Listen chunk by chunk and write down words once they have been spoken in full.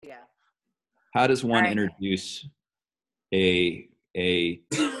how does one introduce a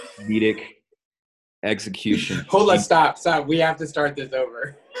comedic execution? Hold on, stop. We have to start this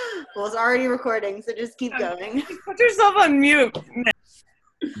over. Well, it's already recording, so just keep going. Put yourself on mute.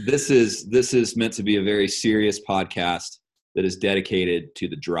 This is meant to be a very serious podcast that is dedicated to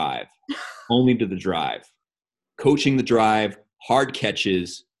the drive, only to the drive. Coaching the drive, hard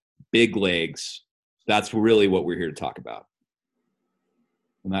catches, big legs. That's really what we're here to talk about.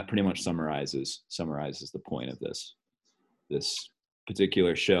 And that pretty much summarizes the point of this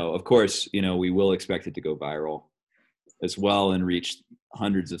particular show. Of course, we will expect it to go viral as well and reach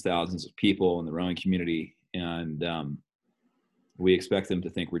hundreds of thousands of people in the rowing community. And we expect them to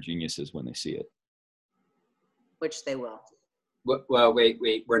think we're geniuses when they see it. Which they will. Well, wait,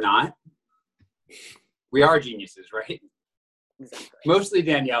 we're not? We are geniuses, right? Exactly. Mostly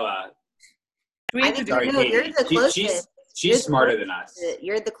Daniela. I think you're the closest. She's smarter than us.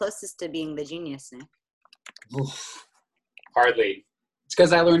 You're the closest to being the genius, Nick. Oof, hardly. It's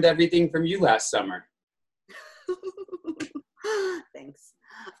because I learned everything from you last summer. Thanks.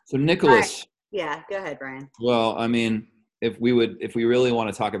 So Nicholas. Right. Yeah, go ahead, Brian. Well, I mean, if we really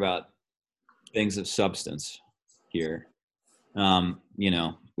want to talk about things of substance here,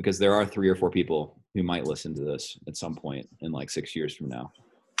 because there are 3 or 4 people who might listen to this at some point in like 6 years from now.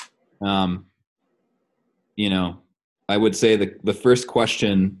 I would say the first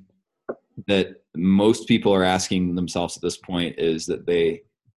question that most people are asking themselves at this point is that they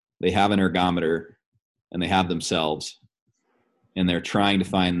have an ergometer and they have themselves and they're trying to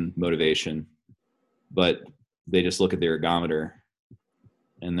find motivation, but they just look at the ergometer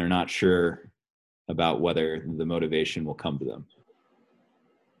and they're not sure about whether the motivation will come to them.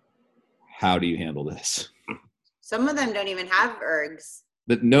 How do you handle this? Some of them don't even have ergs.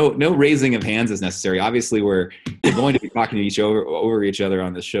 But no raising of hands is necessary. Obviously, we're going to be talking to over each other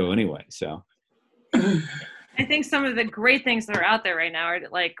on this show anyway. So, I think some of the great things that are out there right now are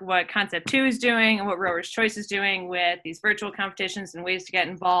like what Concept 2 is doing and what Rowers Choice is doing with these virtual competitions and ways to get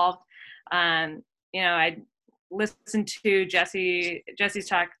involved. I listened to Jesse's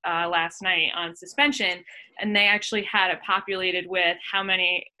talk last night on suspension, and they actually had it populated with how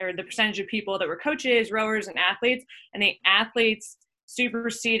many or the percentage of people that were coaches, rowers, and athletes, and the athletes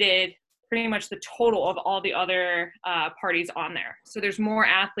superseded pretty much the total of all the other parties on there. So there's more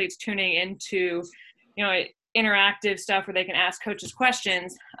athletes tuning into, interactive stuff where they can ask coaches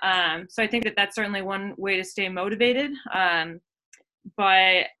questions. So I think that that's certainly one way to stay motivated.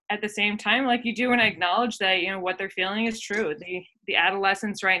 But at the same time, like, you do want to acknowledge that, what they're feeling is true. The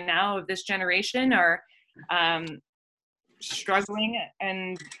adolescents right now of this generation are struggling,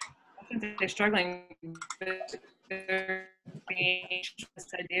 and I think they're struggling with this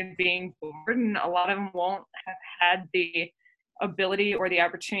idea of being bored, and a lot of them won't have had the ability or the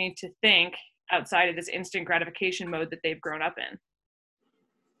opportunity to think outside of this instant gratification mode that they've grown up in.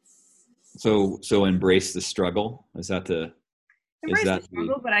 So embrace the struggle. Is that the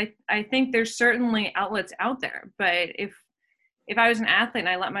struggle? But I think there's certainly outlets out there. But if I was an athlete and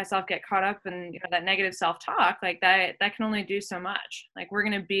I let myself get caught up in that negative self-talk, like that can only do so much. Like, we're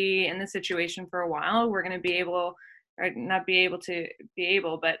going to be in this situation for a while. We're going to be able, or not be able to be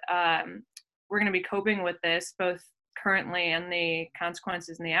able, but we're going to be coping with this both currently and the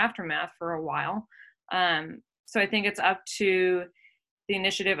consequences in the aftermath for a while. So I think it's up to the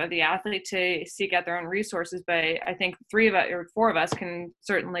initiative of the athlete to seek out their own resources. But I think 4 of us can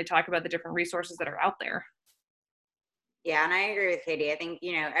certainly talk about the different resources that are out there. Yeah, and I agree with Katie. I think,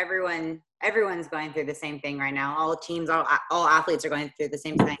 everyone's going through the same thing right now. All teams, all athletes are going through the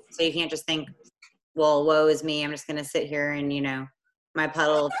same thing. So you can't just think, well, woe is me. I'm just going to sit here and, my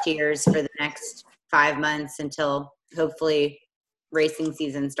puddle of tears for the next 5 months until hopefully racing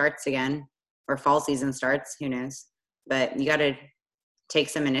season starts again, or fall season starts. Who knows? But you got to take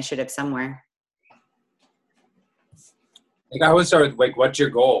some initiative somewhere. Like, I would start with, what's your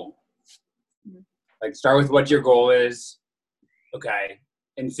goal? Like, start with what your goal is, okay,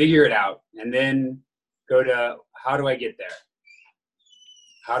 and figure it out. And then go to, how do I get there?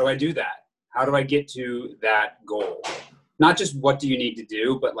 How do I do that? How do I get to that goal? Not just what do you need to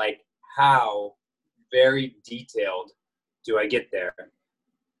do, but like, how very detailed do I get there?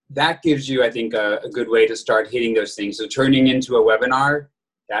 That gives you, I think, a good way to start hitting those things. So turning into a webinar,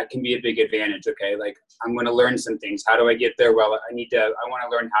 that can be a big advantage. Okay, like, I'm going to learn some things. How do I get there? Well, I want to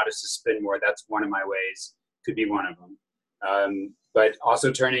learn how to suspend more. That's one of my ways. Could be one of them. But also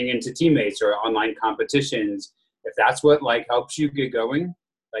turning into teammates or online competitions. If that's what helps you get going,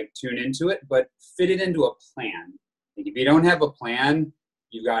 tune into it, but fit it into a plan. Like, if you don't have a plan,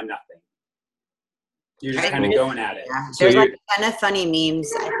 you've got nothing. You're just kind of going at it. Yeah. There's a ton of funny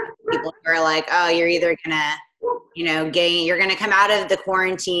memes people who are like, oh, you're either gonna, you're gonna come out of the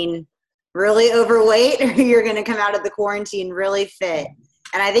quarantine really overweight, or you're gonna come out of the quarantine really fit.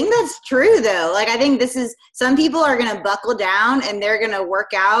 And I think that's true, though. Like, I think some people are gonna buckle down and they're gonna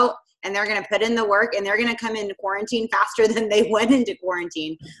work out and they're gonna put in the work and they're gonna come into quarantine faster than they went into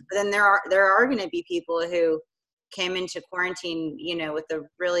quarantine. But then there are gonna be people who came into quarantine, with a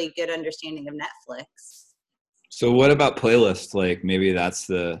really good understanding of Netflix. So what about playlists? Like maybe that's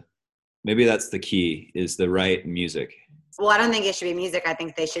the key, is the right music. Well, I don't think it should be music. I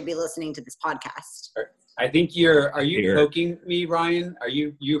think they should be listening to this podcast. I think are you poking me, Ryan? Are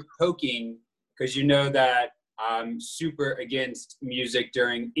you poking because you know that I'm super against music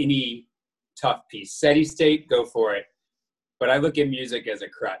during any tough piece. Steady state, go for it. But I look at music as a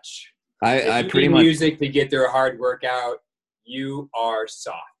crutch. I pretty much music to get through a hard workout, you are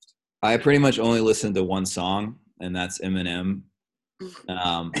soft. I pretty much only listen to one song, and that's Eminem.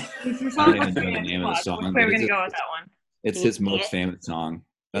 I don't even know the name of the song. We're gonna go with that one. It's his most famous song.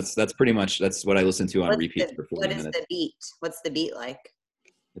 That's pretty much what I listen to on repeat for 40 minutes. What is the beat? What's the beat like?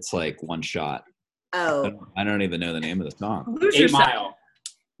 It's like One Shot. Oh. I don't even know the name of the song. 8 Mile.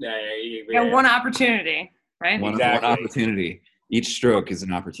 Yeah, one opportunity, right? One opportunity. Each stroke is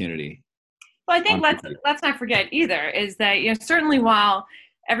an opportunity. Well, I think let's not forget either is that certainly while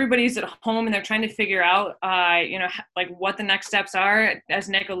everybody's at home and they're trying to figure out like what the next steps are, as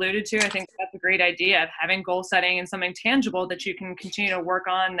Nick alluded to, I think that's a great idea of having goal setting and something tangible that you can continue to work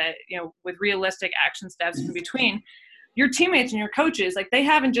on, that with realistic action steps in between. Your teammates and your coaches, like, they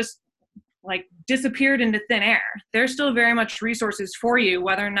haven't just like disappeared into thin air. They're still very much resources for you,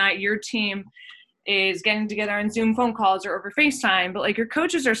 whether or not your team is getting together on Zoom phone calls or over FaceTime, but like, your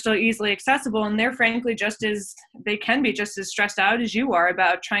coaches are still easily accessible, and they're frankly they can be just as stressed out as you are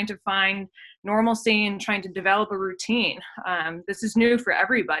about trying to find normalcy and trying to develop a routine. This is new for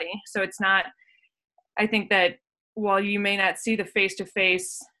everybody. So it's not, I think that while you may not see the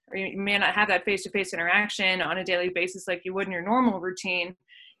face-to-face, or you may not have that face-to-face interaction on a daily basis like you would in your normal routine,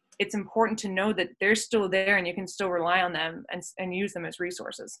 it's important to know that they're still there and you can still rely on them and use them as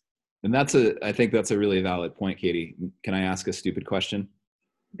resources. And I think that's a really valid point, Katie. Can I ask a stupid question?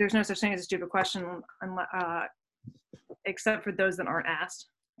 There's no such thing as a stupid question, except for those that aren't asked.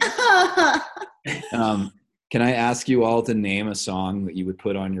 Can I ask you all to name a song that you would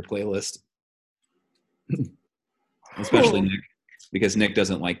put on your playlist? Especially Nick, because Nick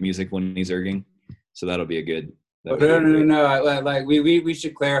doesn't like music when he's erging. So that'll be a good. No. Like we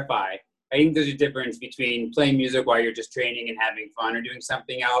should clarify. I think there's a difference between playing music while you're just training and having fun or doing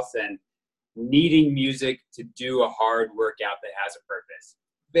something else, and needing music to do a hard workout that has a purpose.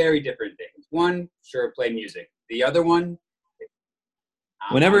 Very different things. One, sure, play music. The other one,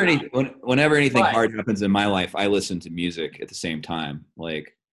 whenever anything hard happens in my life, I listen to music at the same time.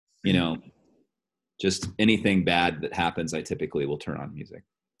 Like, just anything bad that happens, I typically will turn on music.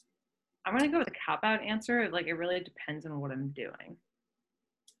 I'm going to go with a cop-out answer. Like, it really depends on what I'm doing.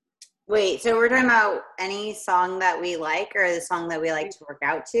 Wait, so we're talking about any song that we like, or the song that we like to work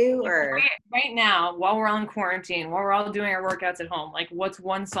out to, or right now, while we're on quarantine, while we're all doing our workouts at home, like, what's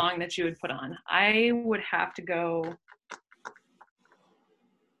one song that you would put on? I would have to go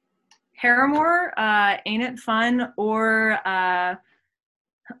Paramore, Ain't It Fun, or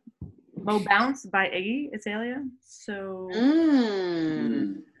Low Bounce by Iggy Azalea. So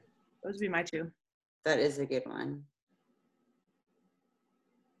those would be my two. That is a good one.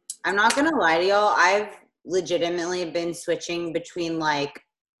 I'm not going to lie to y'all. I've legitimately been switching between like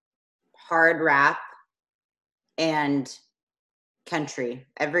hard rap and country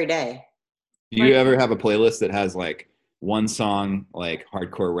every day. Do you ever have a playlist that has like one song like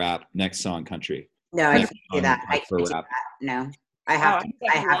hardcore rap, next song country? No, I can't do that. I can't do that. No, I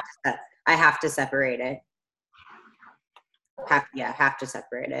have to separate it. Have to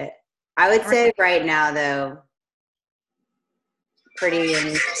separate it. I would say right now though, pretty.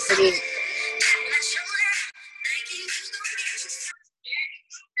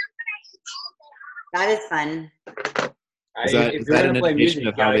 That is fun. If you're going to play music,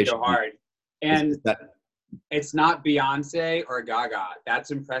 you got to go hard. And it's not Beyonce or Gaga.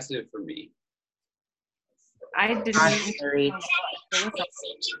 That's impressive for me. I didn't read.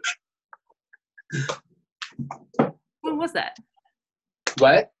 What was that?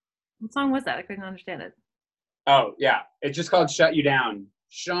 What? What song was that? I couldn't understand it. Oh, yeah. It's just called Shut You Down.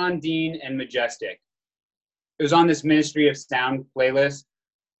 Sean Dean and Majestic. It was on this Ministry of Sound playlist.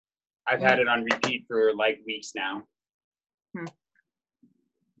 I've had it on repeat for like weeks now.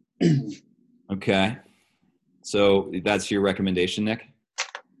 Okay. So that's your recommendation, Nick?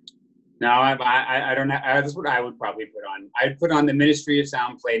 No, I don't know. That's what I would probably put on. I'd put on the Ministry of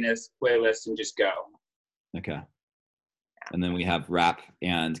Sound playlist and just go. Okay. And then we have rap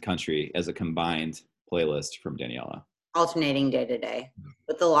and country as a combined playlist from Daniela. Alternating day to day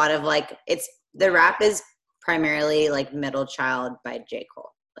with a lot of like, the rap is primarily like Middle Child by J.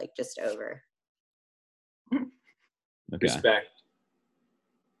 Cole, like just over. Okay. Respect.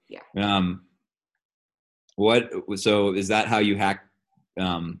 Yeah. So is that how you hack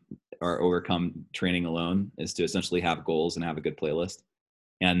or overcome training alone, is to essentially have goals and have a good playlist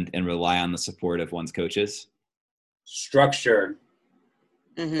and rely on the support of one's coaches? Structure.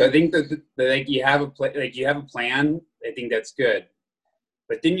 Mm-hmm. So I think that like you have a plan. I think that's good.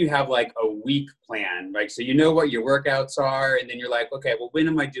 But then you have like a week plan, right? So you know what your workouts are, and then you're like, okay, well, when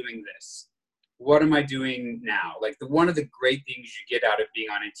am I doing this? What am I doing now? Like one of the great things you get out of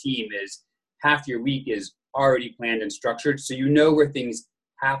being on a team is half your week is already planned and structured. So you know where things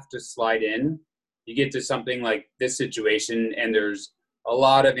have to slide in. You get to something like this situation and there's a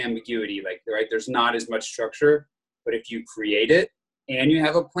lot of ambiguity, like, right? There's not as much structure, but if you create it and you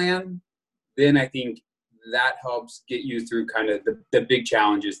have a plan, then I think that helps get you through kind of the big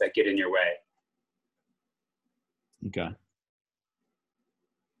challenges that get in your way. Okay.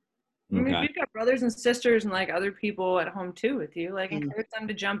 I mean, if you've got brothers and sisters and like other people at home too with you, like encourage them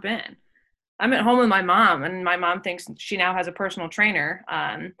to jump in. I'm at home with my mom, and my mom thinks she now has a personal trainer.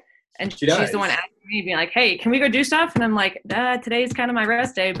 And she's the one asking me, being like, hey, can we go do stuff? And I'm like, today's kind of my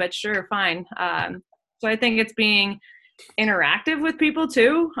rest day, but sure, fine. So I think it's being interactive with people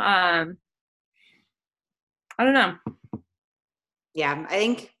too. I don't know. Yeah, I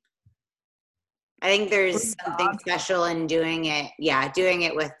think there's something special in doing it. Yeah, doing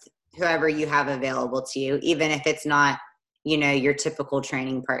it with whoever you have available to you, even if it's not, your typical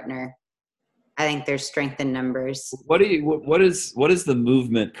training partner. I think there's strength in numbers. What is the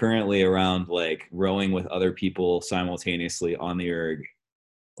movement currently around like rowing with other people simultaneously on the erg?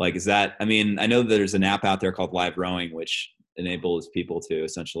 Like, is that, I mean, I know there's an app out there called Live Rowing, which enables people to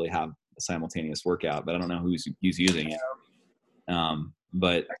essentially have a simultaneous workout, but I don't know who's using it.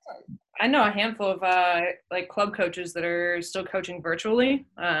 But I know a handful of like club coaches that are still coaching virtually,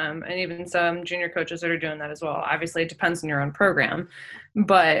 and even some junior coaches that are doing that as well. Obviously, it depends on your own program,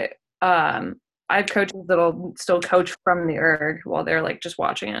 but I have coaches that'll still coach from the erg while they're like just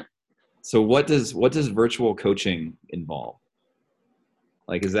watching it. So what does virtual coaching involve?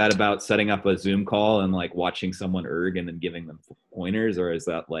 Like, is that about setting up a Zoom call and like watching someone erg and then giving them pointers, or is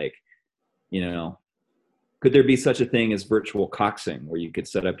that like, could there be such a thing as virtual coxing, where you could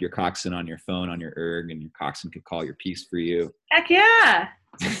set up your coxswain on your phone on your erg and your coxswain could call your piece for you? Heck yeah.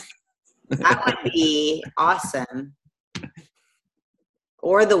 That would be awesome.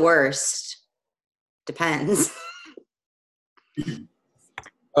 Or the worst. Depends.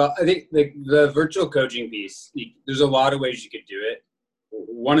 I think the virtual coaching piece, there's a lot of ways you could do it.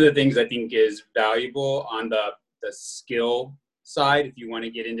 One of the things I think is valuable on the skill side, if you want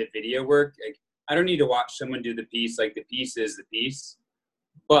to get into video work, like, I don't need to watch someone do the piece. Like, the piece is the piece,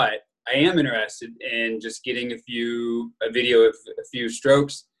 but I am interested in just getting a video of a few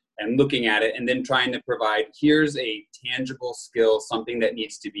strokes and looking at it and then trying to provide, here's a tangible skill, something that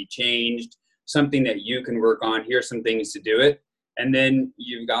needs to be changed, something that you can work on. Here's some things to do it. And then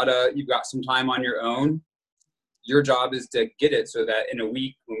you've got some time on your own. Your job is to get it so that in a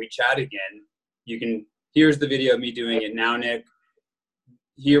week when we chat again, here's the video of me doing it now, Nick.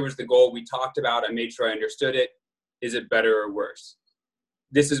 Here was the goal we talked about. I made sure I understood it. Is it better or worse?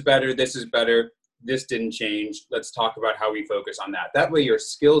 This is better. This is better. This didn't change. Let's talk about how we focus on that. That way your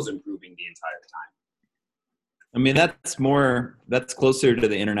skill's improving the entire time. I mean, that's closer to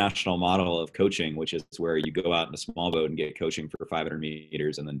the international model of coaching, which is where you go out in a small boat and get coaching for 500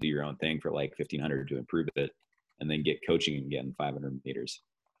 meters and then do your own thing for like 1,500 to improve it, and then get coaching again 500 meters.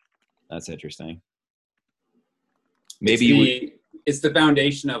 That's interesting. Maybe it's the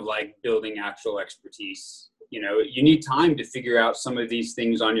foundation of like building actual expertise. You need time to figure out some of these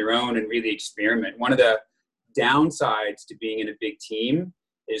things on your own and really experiment. One of the downsides to being in a big team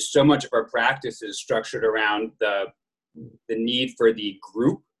is so much of our practice is structured around the need for the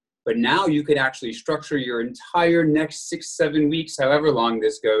group. But now you could actually structure your entire next 6-7 weeks, however long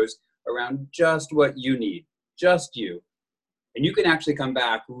this goes, around just what you need, just you. And you can actually come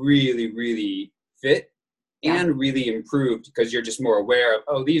back really, really fit and really improved because you're just more aware of,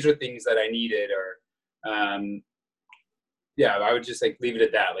 oh, these are things that I needed, or I would just like leave it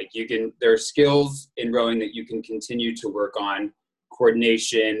at that. Like, there are skills in rowing that you can continue to work on.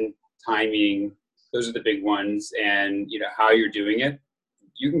 Coordination, timing, those are the big ones. And how you're doing it,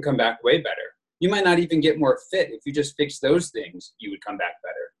 you can come back way better. You might not even get more fit. If you just fix those things, you would come back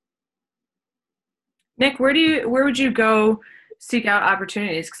better. Nick, where would you go seek out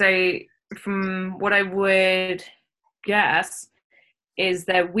opportunities? Because from what I would guess is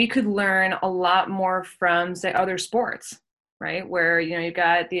that we could learn a lot more from, say, other sports, right? Where, you've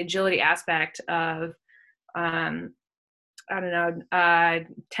got the agility aspect of, I don't know,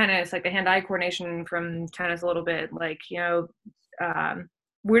 tennis, like the hand-eye coordination from tennis a little bit. Like,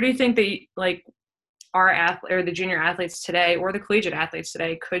 where do you think that, like, our athlete or the junior athletes today or the collegiate athletes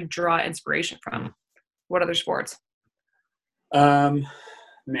today could draw inspiration from? What other sports? Man,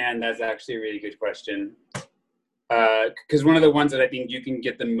 that's actually a really good question. Because one of the ones that I think you can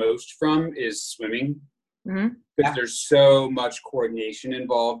get the most from is swimming. Because there's so much coordination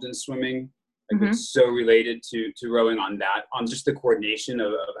involved in swimming. Like it's so related to rowing on just the coordination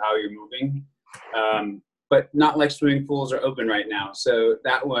of how you're moving. But not like swimming pools are open right now. So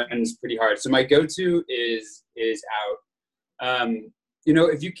that one's pretty hard. So my go-to is out.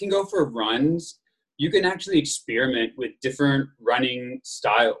 If you can go for runs, you can actually experiment with different running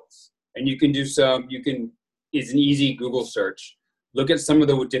styles. And you can it's an easy Google search. Look at some of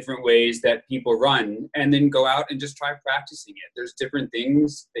the different ways that people run and then go out and just try practicing it. There's different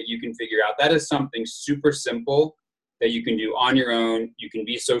things that you can figure out. That is something super simple that you can do on your own. You can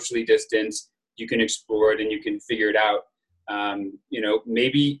be socially distanced. You can explore it and you can figure it out.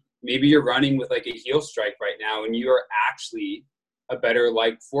 Maybe you're running with like a heel strike right now and you are actually a better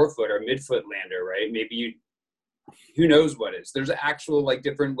like forefoot or midfoot lander, right? Who knows what is. There's actual like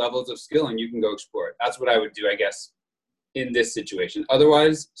different levels of skill and you can go explore it. That's what I would do, I guess, in this situation.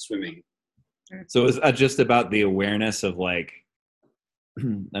 Otherwise, swimming. So is that just about the awareness of like,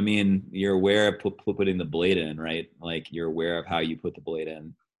 I mean, you're aware of putting the blade in, right? Like you're aware of how you put the blade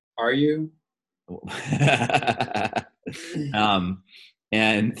in. Are you?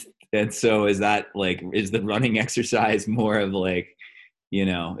 And so is that like, is the running exercise more of like,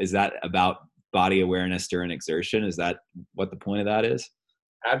 is that about body awareness during exertion? Is that what the point of that is?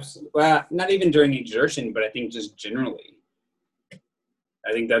 Absolutely. Well, not even during exertion, but I think just generally.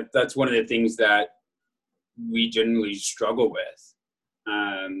 I think that's one of the things that we generally struggle with.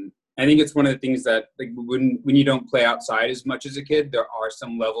 I think it's one of the things that like when you don't play outside as much as a kid, there are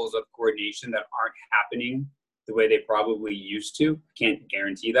some levels of coordination that aren't happening the way they probably used to. Can't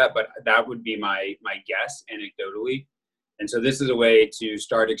guarantee that, but that would be my guess anecdotally. And so this is a way to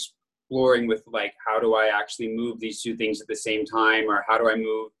start exploring with like, how do I actually move these two things at the same time? Or how do I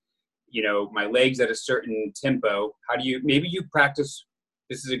move, my legs at a certain tempo? Maybe you practice,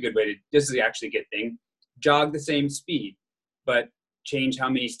 this is actually a good thing. Jog the same speed, but change how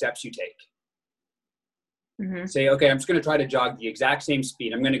many steps you take. Say, okay, I'm just going to try to jog the exact same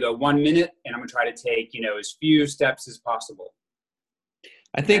speed. I'm going to go 1 minute and I'm going to try to take, as few steps as possible.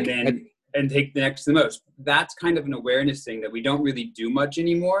 I think, and take the next to the most. That's kind of an awareness thing that we don't really do much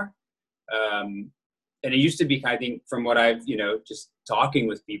anymore. And it used to be, I think, from what I've, just talking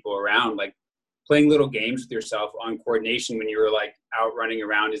with people around, like playing little games with yourself on coordination when you were like out running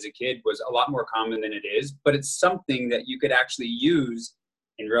around as a kid was a lot more common than it is, but it's something that you could actually use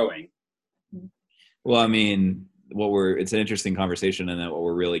in rowing. Well, I mean, it's an interesting conversation, and then what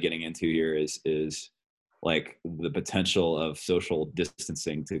we're really getting into here is like the potential of social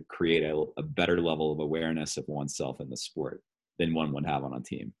distancing to create a better level of awareness of oneself in the sport than one would have on a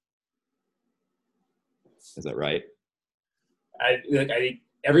team. Is that right? I think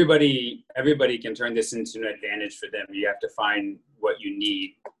everybody can turn this into an advantage for them. You have to find what you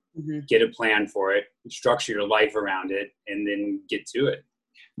need, get a plan for it, structure your life around it, and then get to it.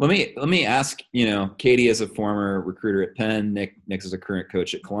 Let me ask, Katie is a former recruiter at Penn, Nick is a current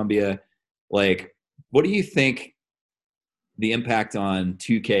coach at Columbia. Like, what do you think the impact on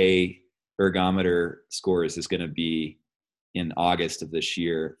 2K ergometer scores is going to be in August of this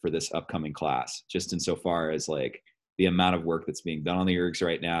year for this upcoming class, just insofar as like the amount of work that's being done on the ergs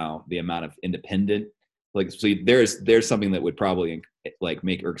right now, the amount of independent, like, so there's something that would probably like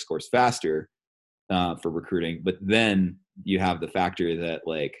make erg scores faster for recruiting, but then you have the factor that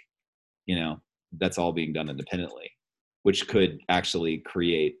like, that's all being done independently, which could actually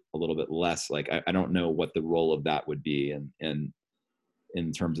create a little bit less, like, I don't know what the role of that would be in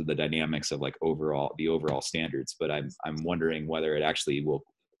terms of the dynamics of like the overall standards, but I'm wondering whether it actually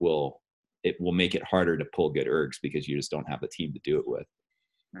will make it harder to pull good ergs because you just don't have the team to do it with.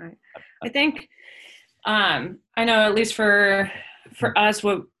 Right. I think, I know at least for us,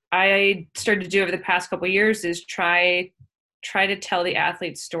 what I started to do over the past couple of years is try to tell the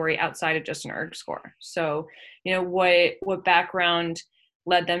athlete's story outside of just an erg score. So, what background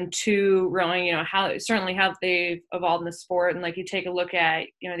led them to rowing, how they've evolved in the sport. And like, you take a look at,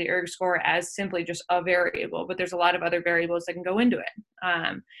 the erg score as simply just a variable, but there's a lot of other variables that can go into it.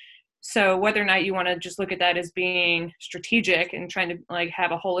 So whether or not you want to just look at that as being strategic and trying to like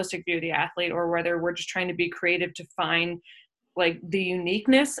have a holistic view of the athlete, or whether we're just trying to be creative to find like the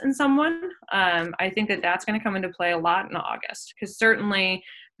uniqueness in someone, I think that that's going to come into play a lot in August, because certainly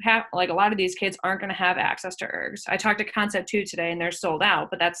like a lot of these kids aren't going to have access to ergs. I talked to Concept 2 today and they're sold out,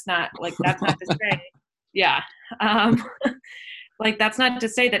 but that's not to say, yeah. Like that's not to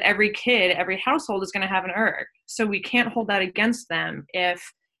say that every kid, every household is going to have an erg. So we can't hold that against them if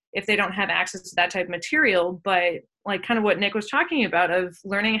they don't have access to that type of material. But like kind of what Nick was talking about of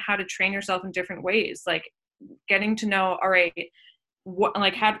learning how to train yourself in different ways, like getting to know, all right, what,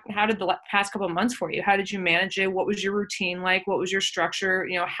 like how did the past couple of months for you? How did you manage it? What was your routine like? What was your structure?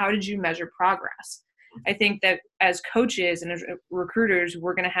 You know, how did you measure progress? I think that as coaches and as recruiters,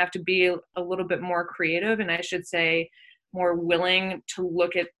 we're going to have to be a little bit more creative, and I should say more willing to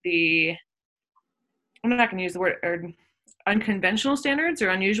look at the, I'm not going to use the word, or unconventional standards or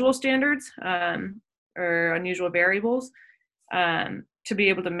unusual standards, or unusual variables, to be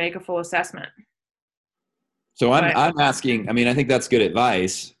able to make a full assessment. So I'm asking, I mean, I think that's good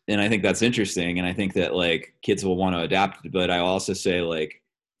advice and I think that's interesting. And I think that like kids will want to adapt, but I also say like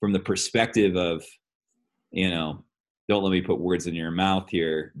from the perspective of, you know, don't let me put words in your mouth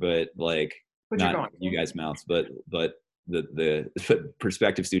here, but like not you guys' mouths, but the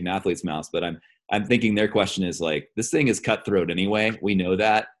prospective student athletes' mouths. But I'm thinking their question is like, this thing is cutthroat anyway. We know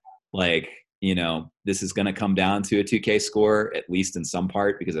that, like, you know, this is going to come down to a 2K score, at least in some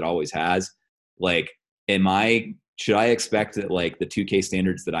part, because it always has. Like, should I expect that like the 2K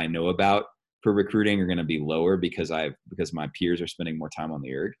standards that I know about for recruiting are going to be lower because my peers are spending more time on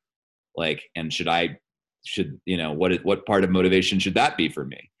the erg? Like, and should you know, what part of motivation should that be for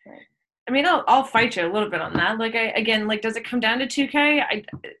me? I mean, I'll fight you a little bit on that. Like, does it come down to 2K?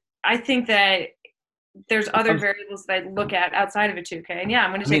 I think that there's other variables that I look at outside of a 2K. And yeah,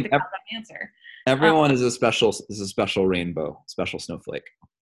 I'm going to take the common answer. Everyone is a special rainbow, special snowflake.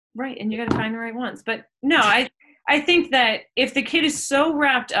 Right. And you got to find the right ones. But no, I think that if the kid is so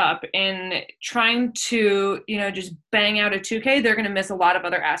wrapped up in trying to, you know, just bang out a 2K, they're going to miss a lot of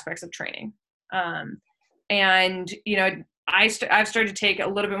other aspects of training. And, you know, I've started to take a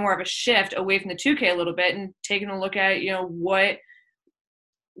little bit more of a shift away from the 2K a little bit and taking a look at, you know,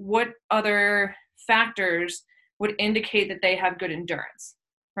 what other factors would indicate that they have good endurance,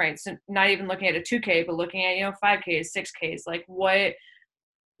 right? So not even looking at a 2K, but looking at, you know, 5Ks, 6Ks, like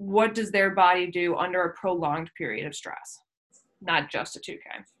what does their body do under a prolonged period of stress, not just a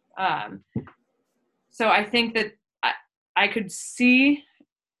 2K. So I think that I could see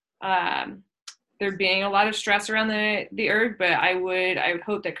there being a lot of stress around the erg, but I would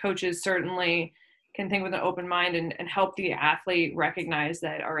hope that coaches certainly can think with an open mind and help the athlete recognize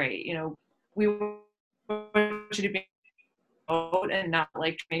that, all right, you know, we want you to be and not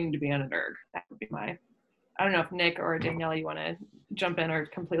like training to be on an erg. That would be I don't know if Nick or Daniela, you want to jump in or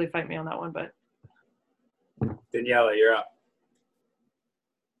completely fight me on that one, but. Daniela, you're up.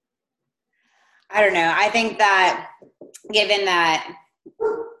 I don't know. I think that given that,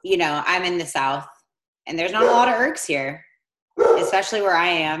 you know, I'm in the South and there's not a lot of ergs here, especially where I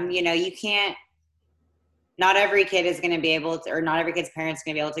am, you know, not every kid is going to be able to, or not every kid's parents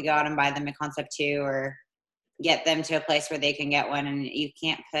going to be able to go out and buy them a Concept 2 or get them to a place where they can get one. And you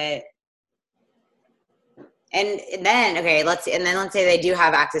can't put, and then let's say they do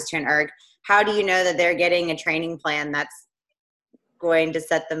have access to an erg. How do you know that they're getting a training plan that's going to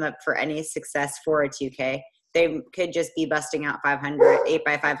set them up for any success for a 2K? They could just be busting out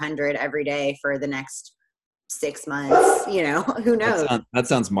 8x500 every day for the next 6 months, you know, who knows? That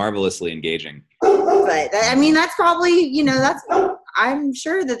sounds marvelously engaging. But I mean, that's probably, you know, I'm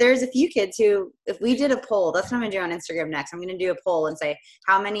sure that there's a few kids who, if we did a poll, that's what I'm going to do on Instagram next. I'm going to do a poll and say,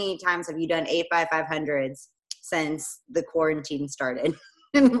 how many times have you done 8x500s since the quarantine started?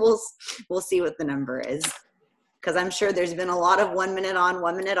 And we'll see what the number is. Because I'm sure there's been a lot of 1 minute on,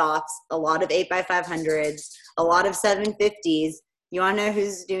 1 minute offs, a lot of 8x500s, a lot of 750s. You want to know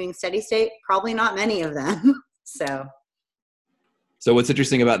who's doing steady state? Probably not many of them. So what's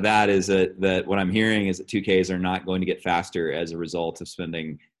interesting about that is that what I'm hearing is that 2Ks are not going to get faster as a result of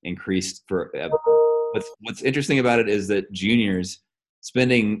spending increased for. What's interesting about it is that juniors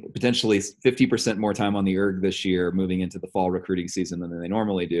spending potentially 50% more time on the erg this year, moving into the fall recruiting season than they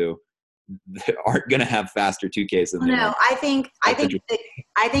normally do, aren't going to have faster 2Ks than no. I think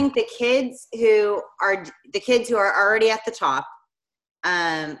the kids who are already at the top,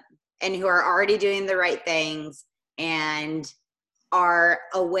 and who are already doing the right things and are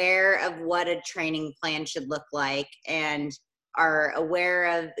aware of what a training plan should look like and are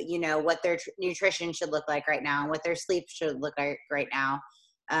aware of, you know, what their nutrition should look like right now and what their sleep should look like right now.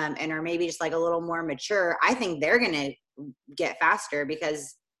 and are maybe just like a little more mature, I think they're going to get faster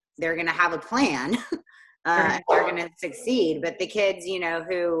because they're going to have a plan. They're going to succeed. But the kids, you know,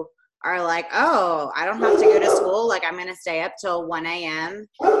 who are like, oh, I don't have to go to school. Like, I'm going to stay up till 1 a.m.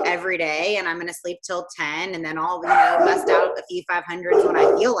 every day, and I'm going to sleep till 10, and then I'll, you know, bust out a few 500s when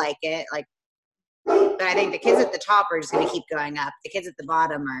I feel like it. Like, but I think the kids at the top are just going to keep going up. The kids at the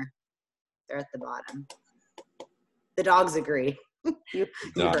bottom they're at the bottom. The dogs agree. you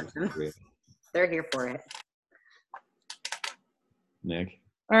heard them. Agree. They're here for it. Nick.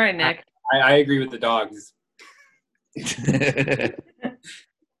 All right, Nick. I agree with the dogs.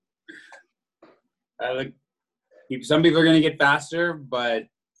 Some people are going to get faster, but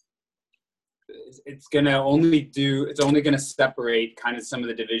it's only going to separate kind of some of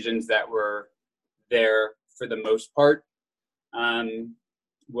the divisions that were there for the most part.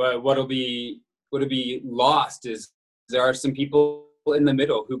 What'll be lost is there are some people in the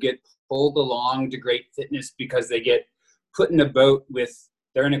middle who get pulled along to great fitness because they get put in a boat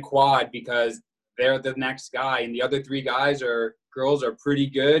they're in a quad because they're the next guy, and the other 3 guys or girls are pretty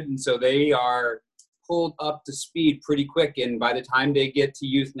good, and so they are pulled up to speed pretty quick. And by the time they get to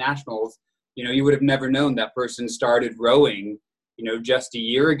youth nationals, you know, you would have never known that person started rowing, you know, just a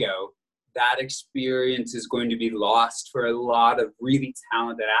year ago. That experience is going to be lost for a lot of really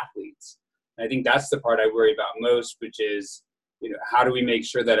talented athletes. And I think that's the part I worry about most, which is, you know, how do we make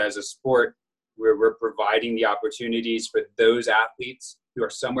sure that as a sport we're providing the opportunities for those athletes who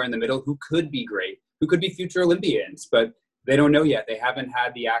are somewhere in the middle, who could be great, who could be future Olympians, but they don't know yet. They haven't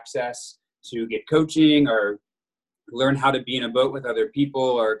had the access to get coaching or learn how to be in a boat with other people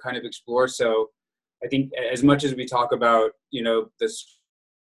or kind of explore. So I think as much as we talk about, you know, the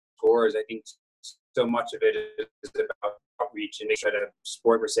scores, I think so much of it is about outreach and make sure that a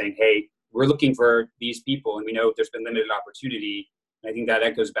sport we're saying, hey, we're looking for these people, and we know there's been limited opportunity. And I think that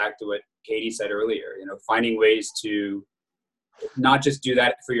echoes back to what Katie said earlier, you know, finding ways to not just do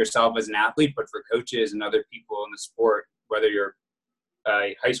that for yourself as an athlete, but for coaches and other people in the sport, whether you're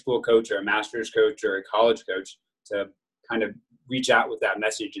a high school coach or a master's coach or a college coach, to kind of reach out with that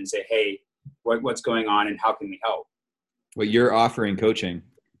message and say, hey, what's going on and how can we help? Well, you're offering coaching.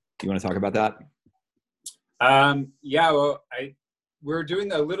 You want to talk about that? Yeah, well, we're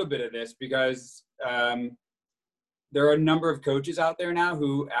doing a little bit of this because there are a number of coaches out there now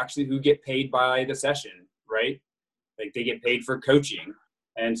who get paid by the session, right? Like they get paid for coaching.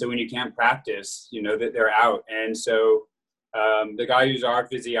 And so when you can't practice, you know, that they're out. And so the guy who's our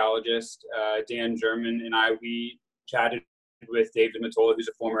physiologist, Dan German, and we chatted with David Matola, who's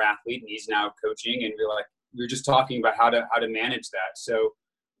a former athlete, and he's now coaching. And we were just talking about how to manage that. So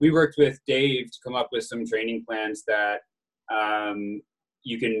we worked with Dave to come up with some training plans that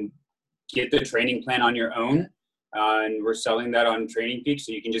you can get the training plan on your own. And we're selling that on Training Peaks.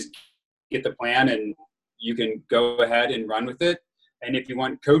 So you can just get the plan and you can go ahead and run with it. And if you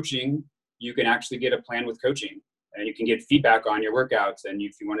want coaching, you can actually get a plan with coaching. And you can get feedback on your workouts. And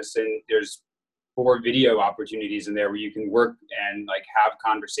if you want to there's 4 video opportunities in there where you can work and like have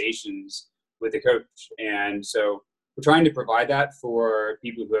conversations with the coach. And so we're trying to provide that for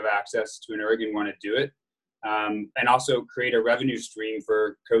people who have access to an erg and want to do it. And also create a revenue stream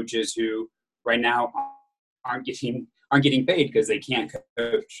for coaches who right now aren't getting paid because they can't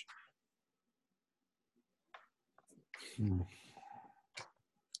coach.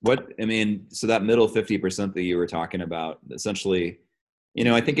 So that middle 50% that you were talking about, essentially, you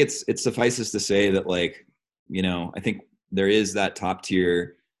know, I think it suffices to say that, like, you know, I think there is that top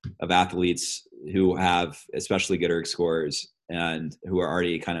tier of athletes who have especially good erg scores and who are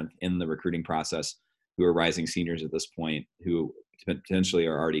already kind of in the recruiting process, who are rising seniors at this point, who potentially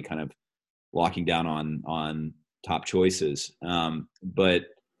are already kind of locking down on top choices. But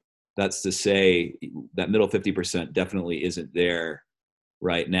that's to say that middle 50% definitely isn't there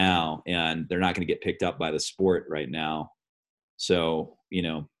right now, and they're not going to get picked up by the sport right now. So, you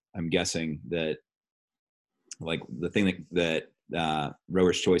know, I'm guessing that like the thing that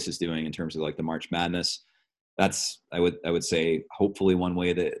Rowers Choice is doing in terms of like the March Madness, that's, I would say, hopefully one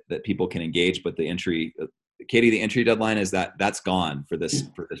way that people can engage. But the entry deadline is that's gone for this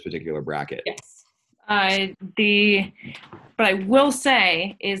particular bracket. Yes. But I will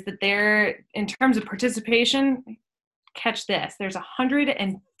say is that in terms of participation, catch this, there's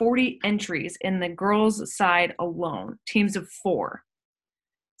 140 entries in the girls' side alone, teams of 4.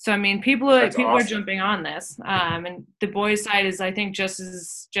 So I mean, people awesome. Are jumping on this, and the boys' side is, I think, just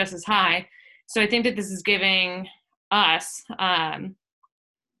as high. So I think that this is giving us a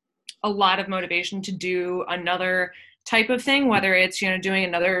lot of motivation to do another type of thing, whether it's, doing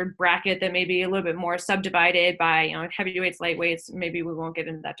another bracket that may be a little bit more subdivided by, heavyweights, lightweights. Maybe we won't get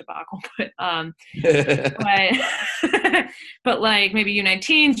into that debacle, but like maybe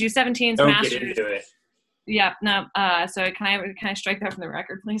U19s, U17s, Don't Masters. get into it. Yeah, no. So can I strike that from the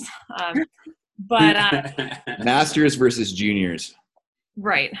record, please? But Masters versus juniors.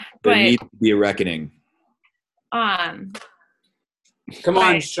 right. There But needs to be a reckoning. Come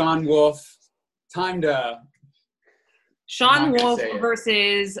on, Sean Wolf. Time to. Sean Wolf say it.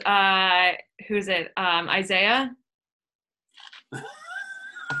 versus who's it? Isaiah.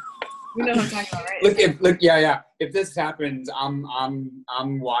 You know who I'm talking about, right? Yeah. If this happens, I'm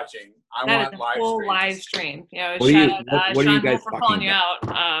watching. I That want is a live full streams. live stream. What are you- Shout out, what are you Sean guys Wolf for calling talking you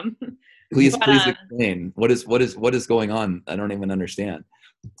out. Please but, explain. What is going on? I don't even understand.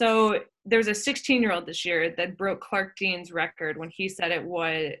 So there's a 16-year-old this year that broke Clark Dean's record when he said it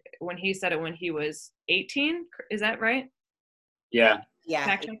when he was 18. Is that right? Yeah. Yeah.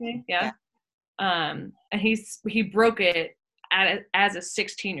 Fact check me. Yeah. And he broke it as a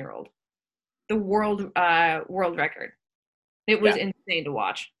 16-year-old, the world record. It was insane to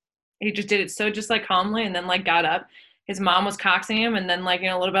watch. He just did it just like calmly, and then like got up. His mom was coxing him, and then like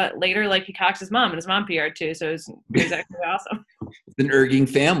a little bit later, like he coxed his mom, and his mom PR'd too. So it was actually awesome. It's an erging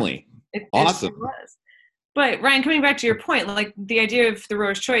family. Awesome. It was. But Ryan, coming back to your point, like the idea of the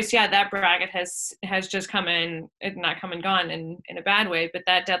rower's choice, that bracket has just come in, not come and gone in a bad way, but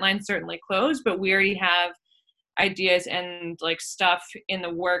that deadline's certainly closed. But we already have ideas and like stuff in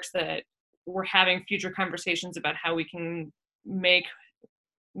the works that we're having future conversations about how we can make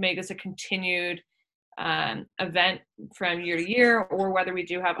this a continued event from year to year, or whether we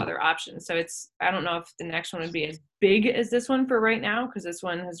do have other options. So I don't know if the next one would be as big as this one for right now, because this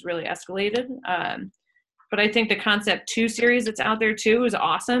one has really escalated. But I think the Concept 2 series that's out there too is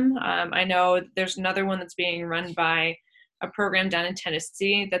awesome. I know there's another one that's being run by a program down in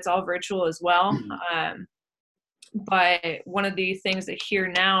Tennessee that's all virtual as well. But one of the things that Here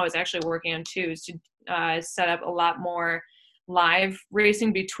Now is actually working on too is to set up a lot more live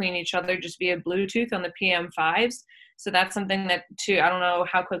racing between each other just via Bluetooth on the PM5s. So that's something that too, I don't know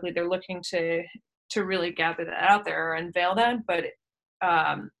how quickly they're looking to really gather that out there or unveil that, but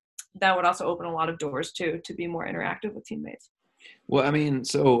that would also open a lot of doors too, to be more interactive with teammates. Well, I mean,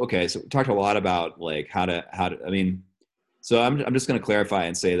 so we talked a lot about like how to, I mean, so I'm just going to clarify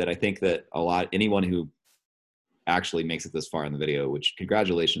and say that I think that anyone who actually makes it this far in the video, which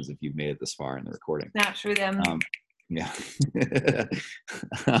congratulations if you've made it this far in the recording. Not sure them. Yeah.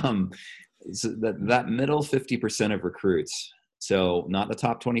 So that middle 50% of recruits, so not the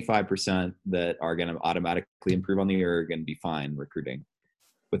top 25% that are going to automatically improve on the erg and be fine recruiting,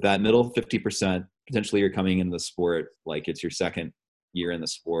 but that middle 50%, potentially you're coming into the sport like it's your second year in the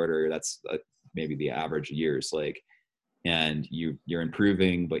sport, or that's maybe the average years, like, and you're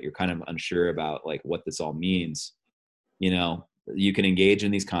improving, but you're kind of unsure about like what this all means. You can engage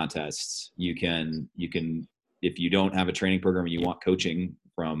in these contests. You can, if you don't have a training program and you want coaching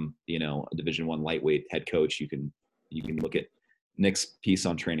from, a Division I lightweight head coach, you can look at Nick's piece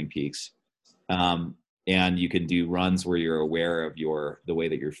on Training Peaks. And you can do runs where you're aware of the way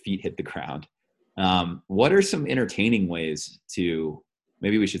that your feet hit the ground. What are some entertaining ways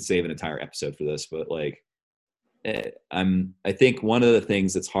maybe we should save an entire episode for this, but like, I think one of the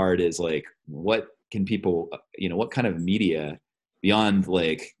things that's hard is like, what can people, what kind of media beyond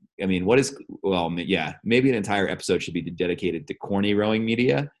like, I mean, maybe an entire episode should be dedicated to corny rowing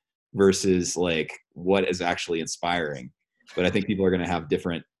media versus like what is actually inspiring. But I think people are going to have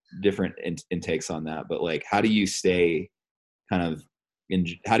different intakes on that. But like, how do you stay how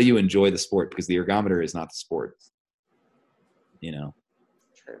do you enjoy the sport? Because the ergometer is not the sport.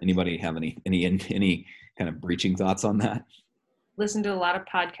 Anybody have any kind of breaching thoughts on that? Listen to a lot of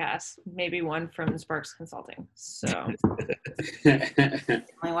podcasts, maybe one from Sparks Consulting. So It's the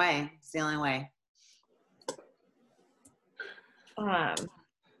only way. I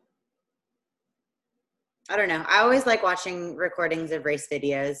don't know. I always like watching recordings of race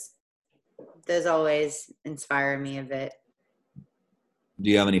videos. Those always inspire me a bit.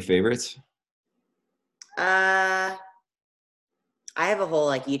 Do you have any favorites? I have a whole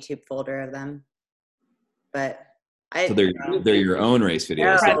like YouTube folder of them, but so they're your own race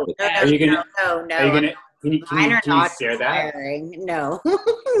videos. Are you gonna? Can you share that? No,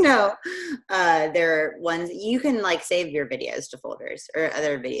 no. They're ones you can like save your videos to folders or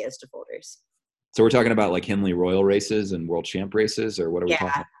other videos to folders. So we're talking about like Henley Royal races and World Champ races, or what are we talking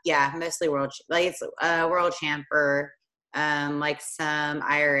about? Yeah, mostly World Champ or like some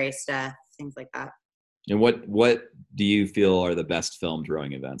IRA stuff, things like that. And what do you feel are the best filmed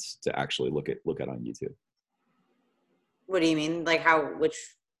rowing events to actually look at on YouTube? What do you mean? Like which?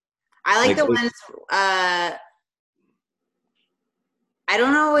 I like the ones, I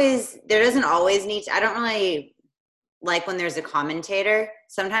don't always, there doesn't always need to, I don't really like when there's a commentator.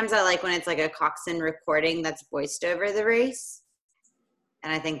 Sometimes I like when it's like a coxswain recording that's voiced over the race.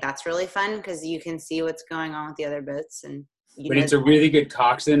 And I think that's really fun because you can see what's going on with the other boats. And when it's a really good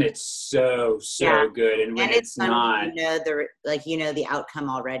coxswain, it's so good. And when it's not, you know the outcome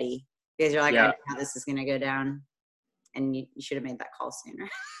already because you're like, I know how this is going to go down. And you should have made that call sooner.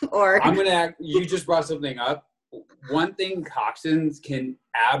 Or you just brought something up. One thing coxswains can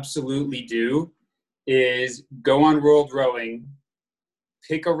absolutely do is go on World Rowing,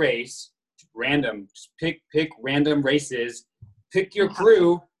 pick a race, random, just pick random races, pick your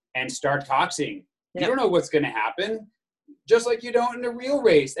crew, and start coxing. You don't know what's going to happen, just like you don't in a real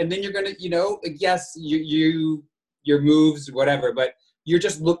race. And then you're going to, yes, your moves, whatever, but you're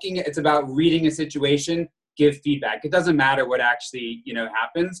just looking at, it's about reading a situation, give feedback. It doesn't matter what actually,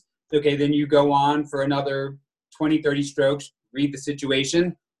 happens. Okay, then you go on for another 20, 30 strokes, read the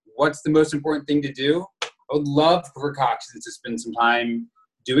situation. What's the most important thing to do? I would love for coxswains to spend some time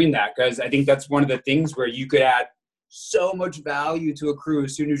doing that because I think that's one of the things where you could add so much value to a crew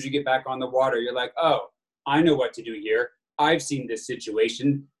as soon as you get back on the water. You're like, oh, I know what to do here. I've seen this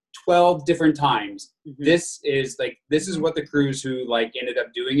situation 12 different times. Mm-hmm. This is what the crews who ended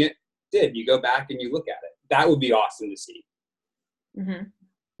up doing it did. You go back and you look at it. That would be awesome to see. Mm-hmm.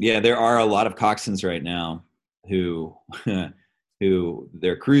 Yeah, there are a lot of coxswains right now who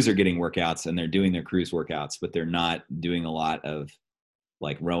their crews are getting workouts and they're doing their cruise workouts, but they're not doing a lot of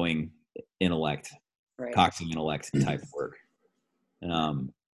rowing intellect, coxing intellect type work.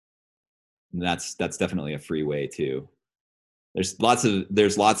 That's definitely a free way too. There's lots of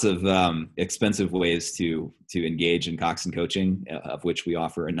expensive ways to engage in coxswain coaching, of which we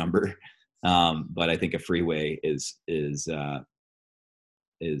offer a number. But I think a free way is to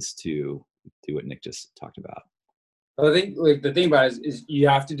do what Nick just talked about. Well, I think the thing about it is you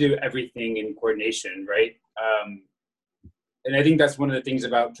have to do everything in coordination, right? And I think that's one of the things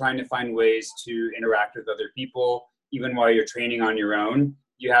about trying to find ways to interact with other people, even while you're training on your own.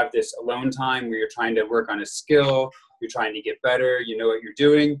 You have this alone time where you're trying to work on a skill, you're trying to get better, you know what you're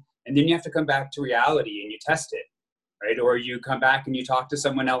doing, and then you have to come back to reality and you test it, right? Or you come back and you talk to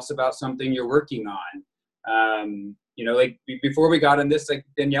someone else about something you're working on. Before we got on this,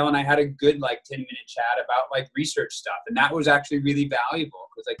 Danielle and I had a good 10-minute chat about research stuff, and that was actually really valuable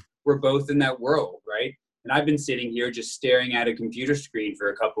because we're both in that world, right? And I've been sitting here just staring at a computer screen for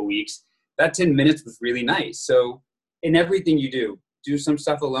a couple weeks. That 10 minutes was really nice. So in everything you do some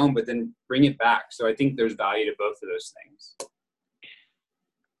stuff alone, but then bring it back. So I think there's value to both of those things.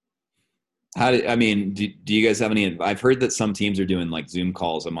 Do you guys have any? I've heard that some teams are doing Zoom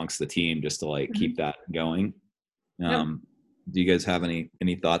calls amongst the team just to keep that going. Do you guys have any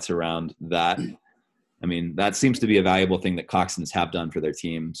thoughts around that? I mean, that seems to be a valuable thing that coxswains have done for their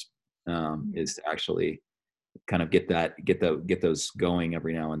teams, is to actually kind of get those going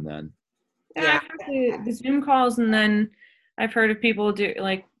every now and then. Yeah, I've heard the Zoom calls, and then I've heard of people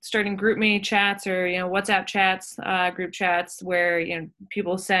starting group me chats or WhatsApp chats, group chats where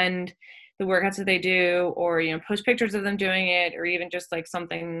people send the workouts that they do, or post pictures of them doing it, or even just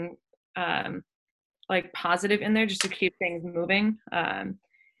something positive in there just to keep things moving.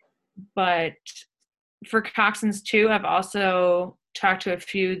 But for coxswains too, I've also talked to a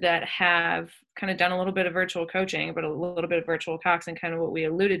few that have kind of done a little bit of virtual coaching, but a little bit of virtual coxswain, kind of what we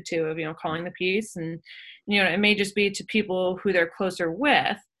alluded to of, calling the piece. And, it may just be to people who they're closer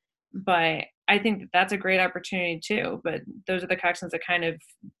with, but I think that's a great opportunity too. But those are the coxswains that kind of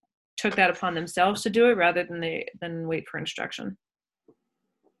took that upon themselves to do it rather than wait for instruction.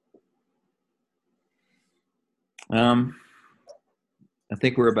 I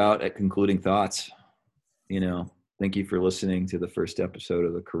think we're about at concluding thoughts. Thank you for listening to the first episode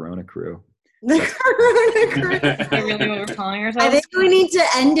of the Corona Crew. The Corona Crew. Is that really what we're calling ourselves? I think we need to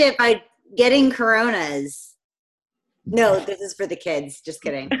end it by getting Coronas. No, this is for the kids. Just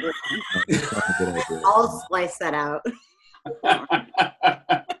kidding. I'll slice that out.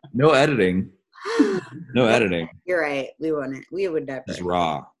 No editing. No editing. You're right. We wouldn't. We would never. It's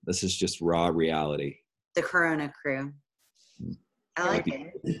raw. This is just raw reality. The Corona Crew. I like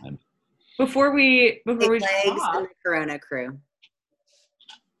it. Before we and the Corona Crew.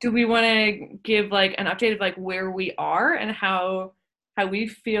 Do we want to give an update of where we are and how we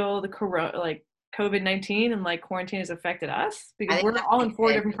feel the COVID-19 and quarantine has affected us? Because we're all in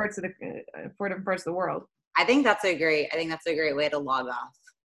four different parts of the world. I think that's a great way to log off.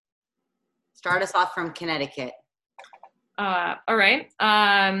 Start us off from Connecticut. All right.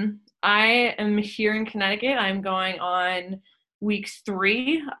 I am here in Connecticut. I'm going on week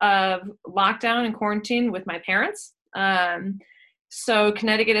 3 of lockdown and quarantine with my parents. So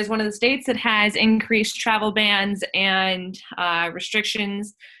Connecticut is one of the states that has increased travel bans and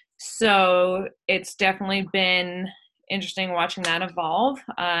restrictions. So it's definitely been interesting watching that evolve.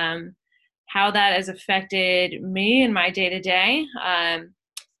 How that has affected me and my day-to-day.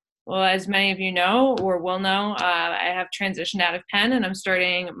 Well, as many of you know or will know, I have transitioned out of Penn and I'm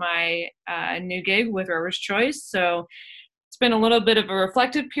starting my new gig with Rower's Choice. So it's been a little bit of a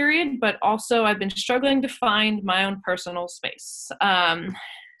reflective period, but also I've been struggling to find my own personal space.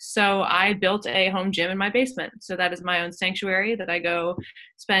 So I built a home gym in my basement. So that is my own sanctuary that I go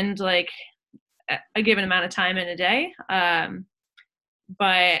spend like a given amount of time in a day.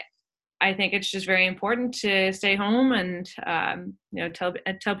 But I think it's just very important to stay home and,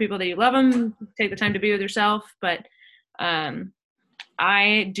 tell people that you love them, take the time to be with yourself. But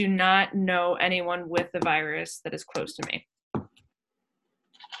I do not know anyone with the virus that is close to me.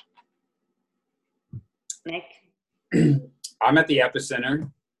 Nick? I'm at the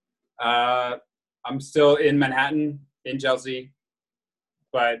epicenter. I'm still in Manhattan, in Chelsea,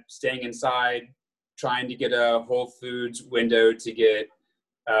 but staying inside, trying to get a Whole Foods window to get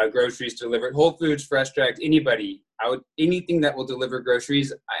groceries delivered. Whole Foods, Fresh Direct, anybody, anything that will deliver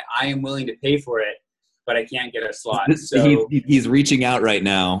groceries, I am willing to pay for it, but I can't get a slot. So he's reaching out right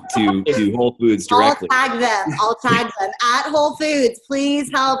now to Whole Foods directly. I'll tag them at Whole Foods. Please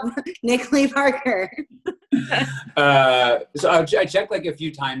help Nick Lee Parker. So I check like a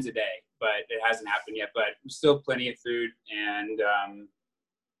few times a day, but it hasn't happened yet. But still plenty of food, and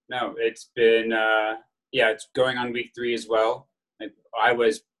no, it's been it's going on week 3 as well. I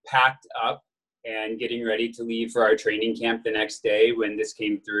was packed up and getting ready to leave for our training camp the next day when this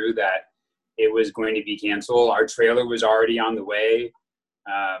came through that it was going to be canceled. Our trailer was already on the way.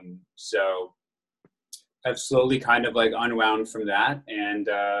 So I've slowly kind of like unwound from that, and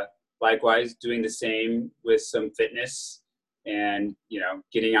likewise doing the same with some fitness and,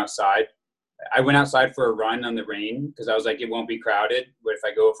 getting outside. I went outside for a run on the rain because I was like, it won't be crowded. But if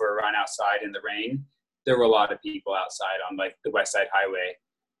I go for a run outside in the rain, there were a lot of people outside on like the West Side Highway.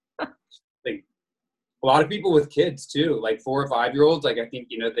 Like a lot of people with kids too, like 4 or 5-year-olds. Like I think,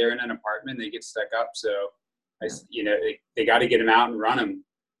 they're in an apartment, they get stuck up. So, they got to get them out and run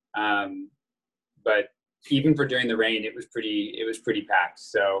them. But even for during the rain, it was pretty packed.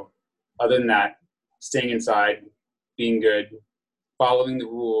 So other than that, staying inside, being good, following the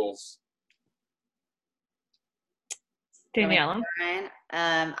rules. Daniela?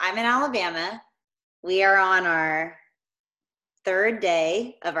 I'm in Alabama. We are on our 3rd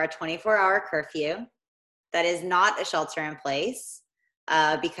day of our 24-hour curfew. That is not a shelter in place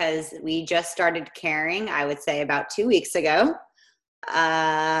because we just started caring, I would say, about 2 weeks ago.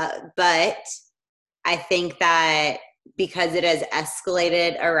 But I think that because it has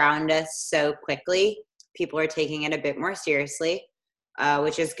escalated around us so quickly, people are taking it a bit more seriously,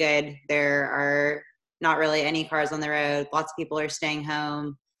 which is good. There are not really any cars on the road. Lots of people are staying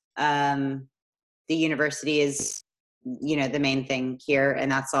home. The university is, the main thing here,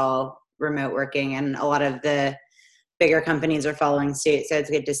 and that's all remote working. And a lot of the bigger companies are following suit. So it's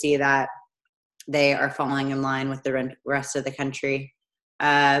good to see that they are falling in line with the rest of the country.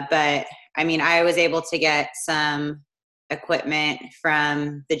 But I mean, I was able to get some equipment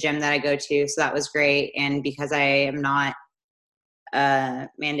from the gym that I go to. So that was great. And because I am not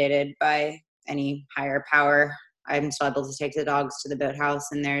mandated by any higher power, I'm still able to take the dogs to the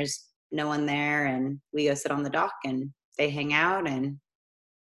boathouse, and there's no one there, and we go sit on the dock and they hang out, and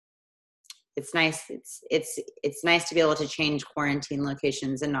it's nice. It's nice to be able to change quarantine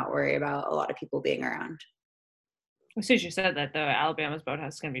locations and not worry about a lot of people being around. As soon as you said that, though, Alabama's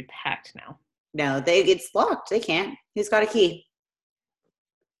boathouse is going to be packed now. No, it's locked. They can't. Who's got a key?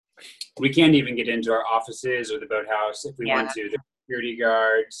 We can't even get into our offices or the boathouse if we want to. The security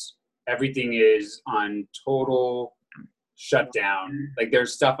guards, everything is on total shutdown. Like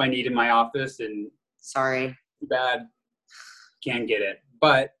there's stuff I need in my office and sorry, bad, can't get it.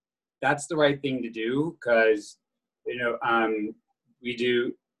 But that's the right thing to do because, we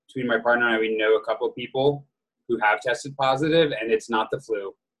do, between my partner and I, we know a couple of people who have tested positive, and it's not the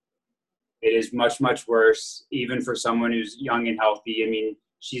flu. It is much, much worse, even for someone who's young and healthy. I mean,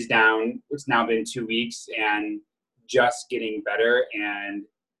 she's down. It's now been 2 weeks and just getting better, and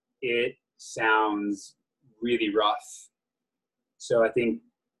it sounds really rough. So I think,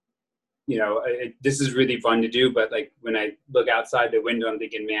 this is really fun to do, but like when I look outside the window, I'm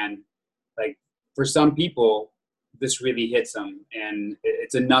thinking, man, like for some people, this really hits them. And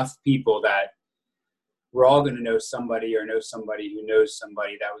it's enough people that we're all going to know somebody or know somebody who knows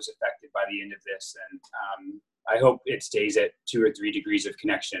somebody that was affected by the end of this. And I hope it stays at 2 or 3 degrees of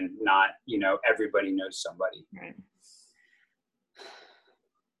connection, not, everybody knows somebody. Right.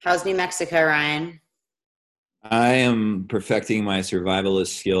 How's New Mexico, Ryan? I am perfecting my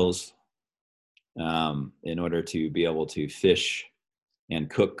survivalist skills in order to be able to fish and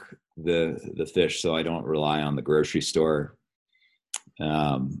cook the fish, so I don't rely on the grocery store.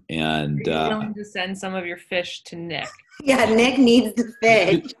 Are you willing to send some of your fish to Nick? Yeah, Nick needs the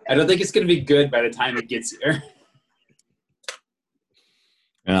fish. I don't think it's going to be good by the time it gets here.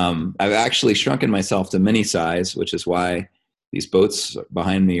 I've actually shrunken myself to mini size, which is why these boats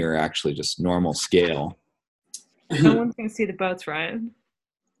behind me are actually just normal scale. No one's going to see the boats, Ryan.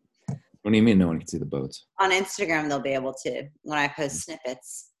 What do you mean no one can see the boats? On Instagram, they'll be able to when I post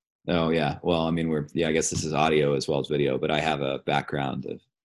snippets. Oh, yeah. Well, I mean, I guess this is audio as well as video, but I have a background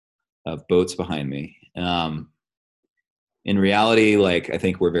of boats behind me. In reality, I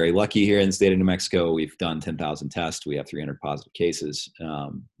think we're very lucky here in the state of New Mexico. We've done 10,000 tests. We have 300 positive cases.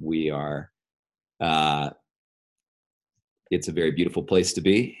 It's a very beautiful place to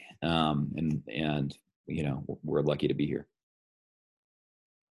be. And we're lucky to be here.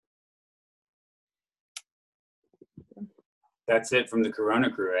 That's it from the Corona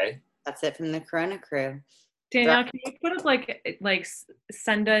crew, eh? That's it from the Corona crew. Danielle, can you put up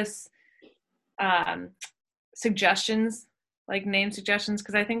send us suggestions, name suggestions?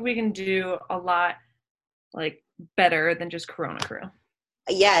 Because I think we can do a lot better than just Corona crew.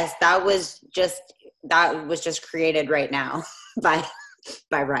 Yes, that was just created right now by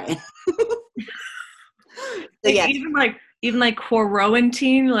Ryan. So yes. even Cor-row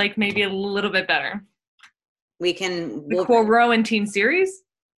team, maybe a little bit better. We'll Cor-row team series.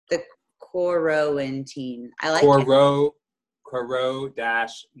 The Cor-row team. I like Cor-row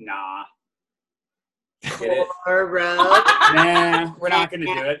dash nah. Cor-row. Nah, we're not gonna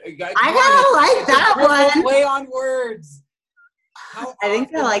do it. I gotta like that one. Play on words. I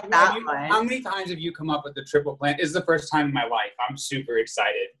think I like that one. How many times have you come up with the triple plan? This is the first time in my life. I'm super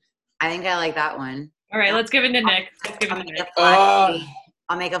excited. I think I like that one. All right, let's give it to Nick.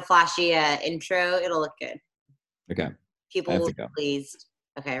 I'll make a flashy intro. It'll look good. Okay. People will be pleased.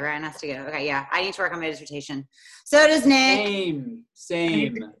 Okay, Ryan has to go. Okay, yeah. I need to work on my dissertation. So does Nick.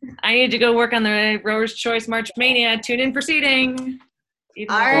 Same. I need to go work on the Rower's Choice March Mania. Tune in for seating.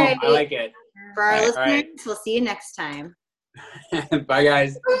 All right. I like it. For our listeners, we'll see you next time. Bye,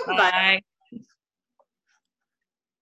 guys. Bye.